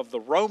the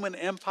Roman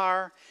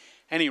Empire,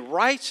 and he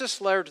writes this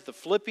letter to the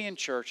Philippian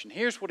church, and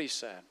here's what he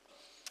said.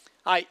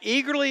 I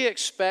eagerly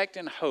expect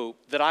and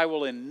hope that I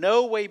will in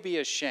no way be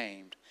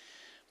ashamed,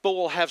 but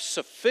will have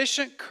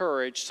sufficient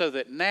courage so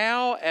that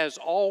now, as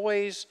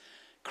always,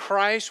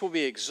 Christ will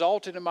be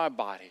exalted in my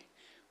body,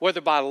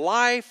 whether by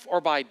life or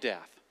by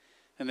death.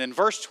 And then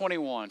verse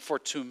 21, for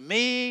to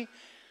me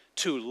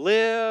to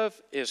live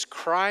is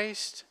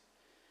Christ,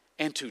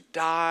 and to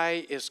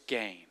die is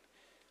gain.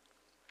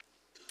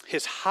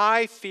 His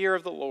high fear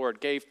of the Lord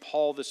gave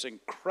Paul this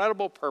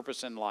incredible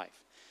purpose in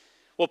life.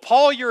 Well,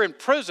 Paul, you're in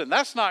prison.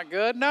 That's not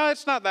good. No,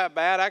 it's not that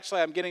bad.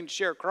 Actually, I'm getting to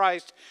share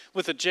Christ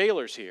with the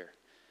jailers here.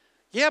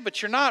 Yeah,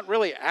 but you're not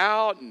really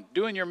out and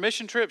doing your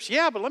mission trips.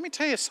 Yeah, but let me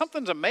tell you,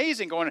 something's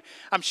amazing going on.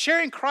 I'm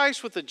sharing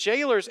Christ with the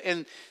jailers,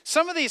 and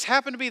some of these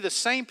happen to be the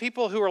same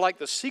people who are like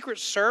the Secret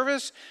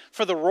Service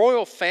for the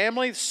royal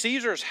family,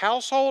 Caesar's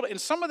household, and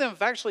some of them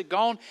have actually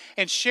gone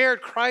and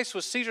shared Christ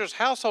with Caesar's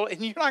household,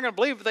 and you're not going to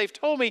believe it, they've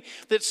told me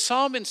that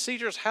some in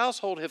Caesar's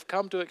household have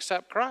come to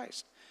accept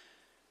Christ.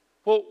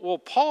 Well,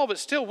 Paul, but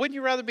still, wouldn't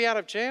you rather be out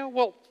of jail?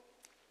 Well,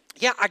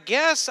 yeah, I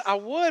guess I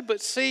would, but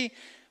see,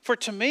 for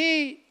to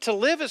me, to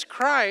live is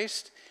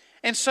Christ.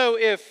 And so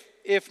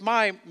if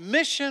my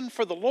mission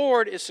for the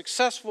Lord is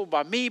successful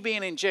by me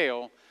being in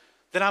jail,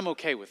 then I'm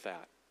okay with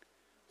that.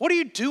 What do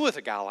you do with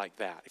a guy like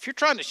that? If you're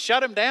trying to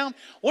shut him down,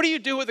 what do you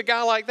do with a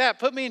guy like that?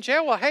 Put me in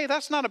jail? Well, hey,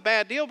 that's not a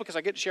bad deal because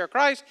I get to share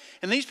Christ.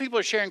 And these people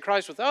are sharing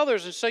Christ with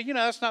others. And so,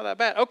 that's not that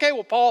bad. Okay,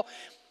 well, Paul,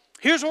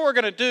 here's what we're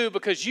going to do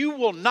because you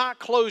will not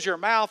close your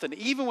mouth. And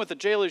even with the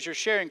jailers you're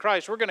sharing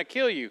Christ, we're going to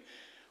kill you.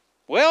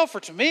 Well, for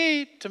to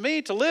me,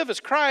 to live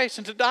is Christ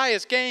and to die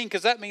is gain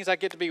because that means I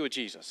get to be with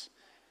Jesus.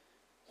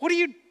 What do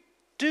you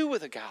do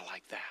with a guy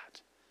like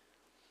that?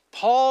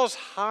 Paul's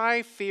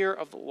high fear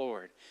of the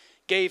Lord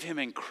gave him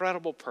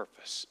incredible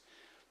purpose.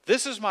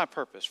 This is my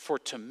purpose. For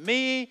to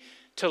me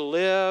to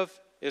live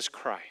is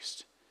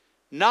Christ.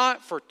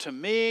 Not for to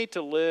me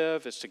to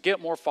live is to get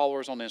more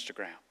followers on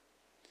Instagram.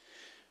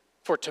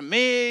 For to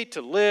me,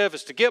 to live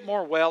is to get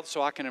more wealth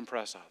so I can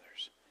impress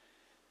others.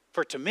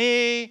 For to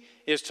me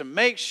is to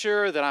make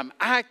sure that I'm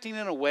acting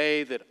in a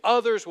way that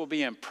others will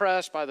be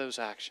impressed by those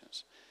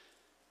actions.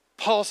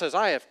 Paul says,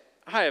 I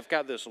have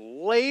got this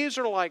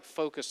laser-like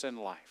focus in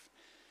life.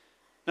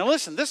 Now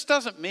listen, this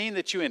doesn't mean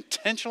that you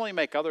intentionally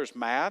make others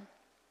mad.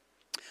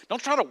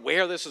 Don't try to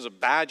wear this as a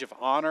badge of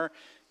honor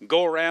and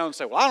go around and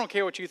say, well, I don't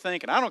care what you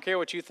think, and I don't care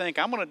what you think.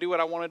 I'm going to do what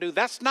I want to do.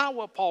 That's not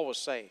what Paul was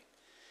saying.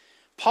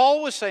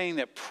 Paul was saying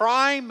that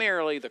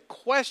primarily the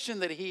question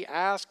that he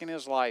asked in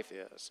his life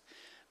is,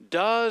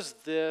 does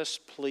this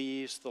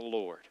please the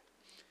Lord?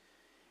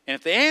 And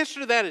if the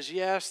answer to that is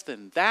yes,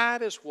 then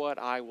that is what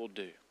I will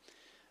do.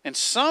 And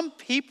some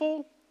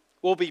people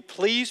will be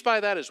pleased by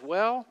that as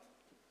well,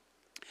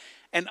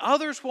 and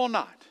others will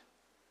not.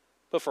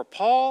 But for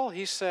Paul,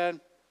 he said,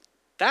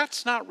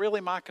 that's not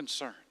really my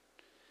concern.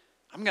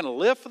 I'm going to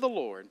live for the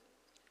Lord,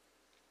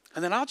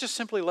 and then I'll just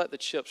simply let the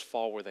chips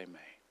fall where they may.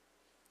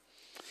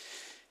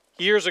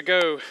 Years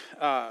ago,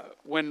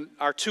 when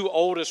our two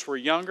oldest were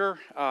younger,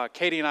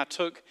 Katie and I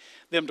took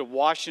them to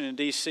Washington,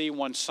 D.C.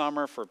 one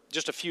summer for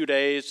just a few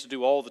days to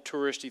do all the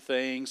touristy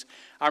things.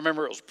 I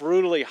remember it was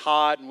brutally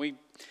hot, and we,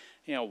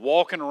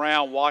 walking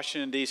around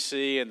Washington,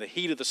 D.C. in the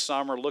heat of the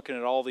summer, looking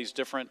at all these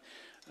different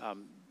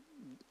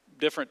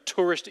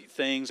touristy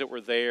things that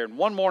were there. And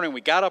one morning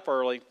we got up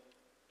early,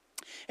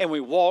 and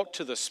we walked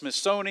to the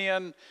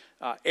Smithsonian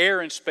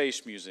Air and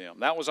Space Museum.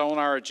 That was on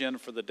our agenda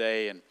for the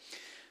day, and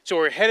so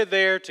we're headed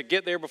there to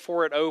get there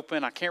before it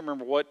opened. I can't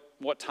remember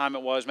what time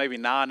it was, maybe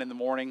 9 in the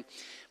morning.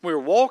 We were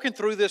walking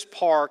through this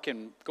park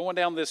and going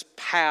down this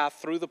path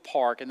through the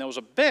park, and there was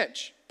a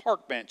bench,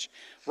 park bench,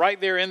 right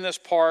there in this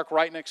park,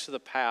 right next to the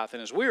path.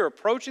 And as we were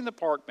approaching the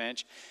park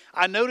bench,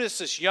 I noticed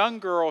this young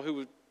girl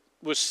who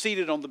was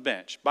seated on the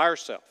bench by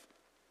herself.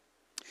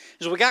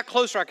 As we got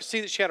closer, I could see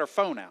that she had her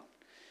phone out.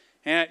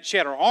 And she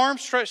had her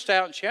arms stretched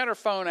out, and she had her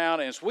phone out.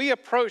 And as we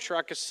approached her,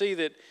 I could see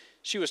that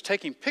she was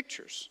taking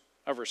pictures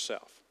of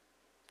herself.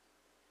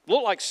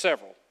 Looked like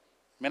several.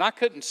 I mean, I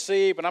couldn't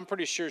see, but I'm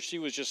pretty sure she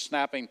was just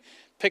snapping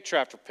picture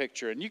after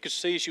picture. And you could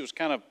see she was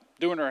kind of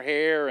doing her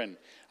hair and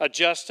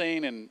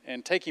adjusting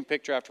and taking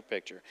picture after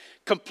picture.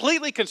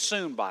 Completely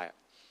consumed by it.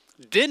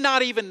 Did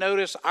not even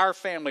notice our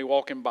family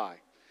walking by.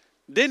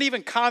 Didn't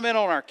even comment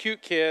on our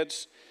cute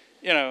kids,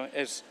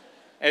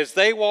 as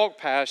they walked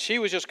past. She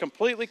was just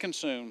completely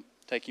consumed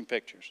taking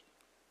pictures.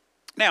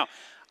 Now,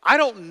 I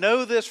don't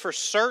know this for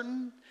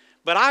certain,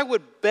 but I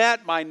would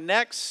bet my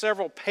next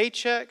several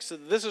paychecks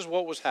that this is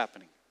what was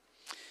happening.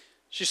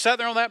 She sat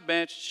there on that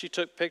bench. She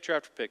took picture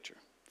after picture.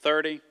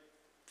 30,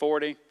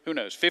 40, who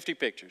knows, 50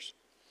 pictures.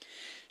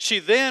 She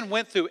then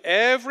went through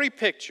every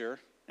picture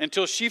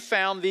until she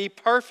found the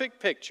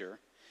perfect picture.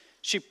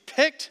 She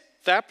picked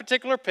that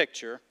particular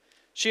picture.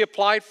 She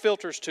applied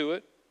filters to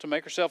it to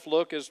make herself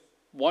look as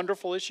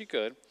wonderful as she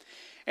could.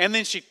 And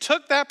then she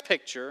took that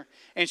picture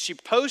and she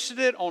posted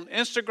it on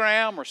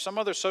Instagram or some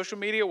other social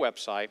media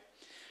website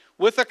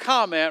with a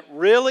comment,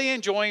 really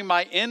enjoying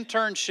my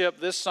internship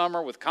this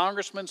summer with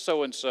Congressman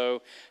so-and-so,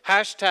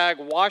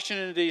 hashtag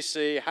Washington,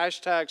 D.C.,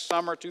 hashtag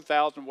summer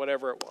 2000,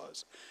 whatever it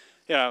was.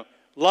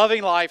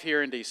 Loving life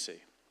here in D.C.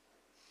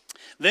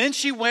 Then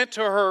she went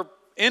to her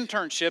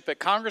internship at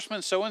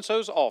Congressman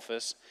so-and-so's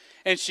office,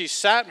 and she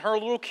sat in her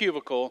little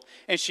cubicle,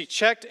 and she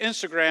checked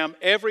Instagram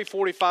every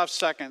 45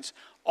 seconds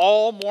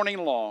all morning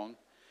long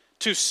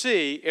to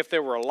see if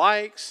there were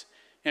likes,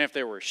 and if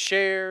there were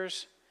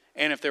shares,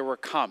 and if there were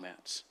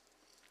comments.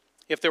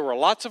 If there were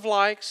lots of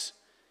likes,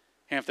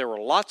 and if there were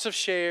lots of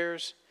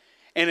shares,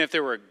 and if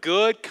there were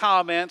good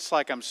comments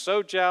like, I'm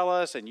so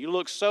jealous, and you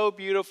look so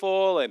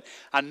beautiful, and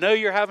I know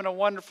you're having a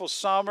wonderful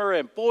summer,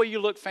 and boy, you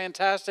look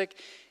fantastic.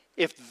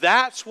 If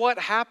that's what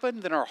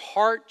happened, then her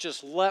heart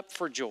just leapt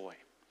for joy.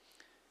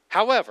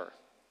 However,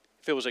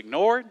 if it was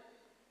ignored,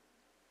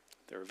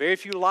 there were very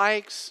few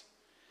likes,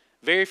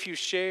 very few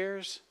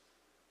shares,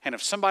 and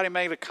if somebody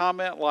made a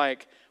comment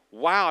like,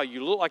 wow,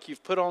 you look like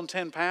you've put on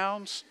 10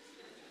 pounds,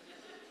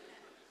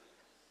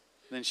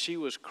 then she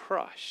was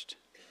crushed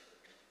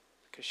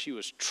because she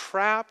was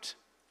trapped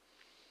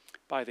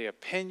by the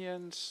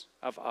opinions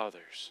of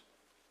others.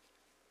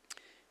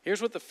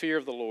 Here's what the fear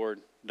of the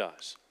Lord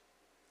does.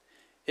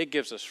 It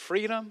gives us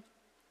freedom,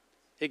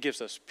 it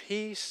gives us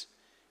peace,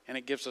 and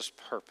it gives us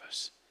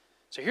purpose.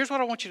 So here's what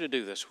I want you to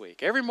do this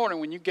week. Every morning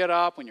when you get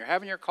up, when you're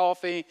having your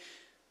coffee,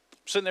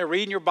 sitting there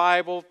reading your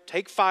Bible,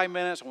 take 5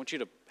 minutes. I want you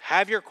to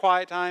have your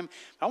quiet time.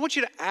 I want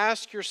you to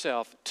ask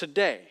yourself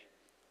today,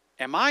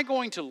 am I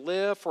going to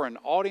live for an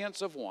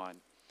audience of one,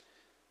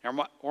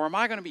 or am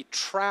I going to be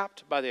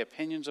trapped by the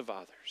opinions of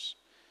others?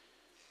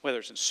 Whether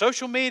it's in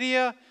social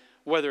media,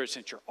 whether it's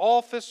at your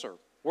office, or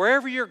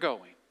wherever you're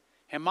going,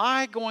 am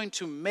I going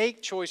to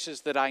make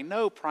choices that I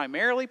know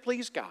primarily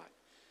please God,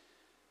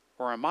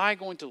 or am I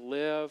going to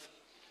live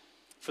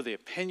for the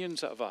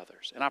opinions of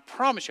others? And I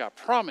promise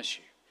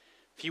you,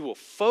 if you will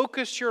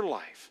focus your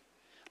life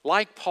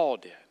like Paul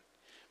did,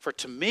 for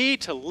to me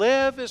to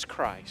live is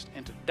Christ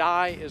and to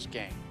die is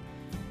gain,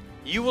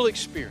 you will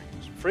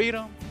experience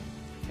freedom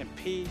and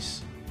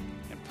peace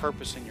and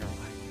purpose in your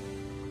life.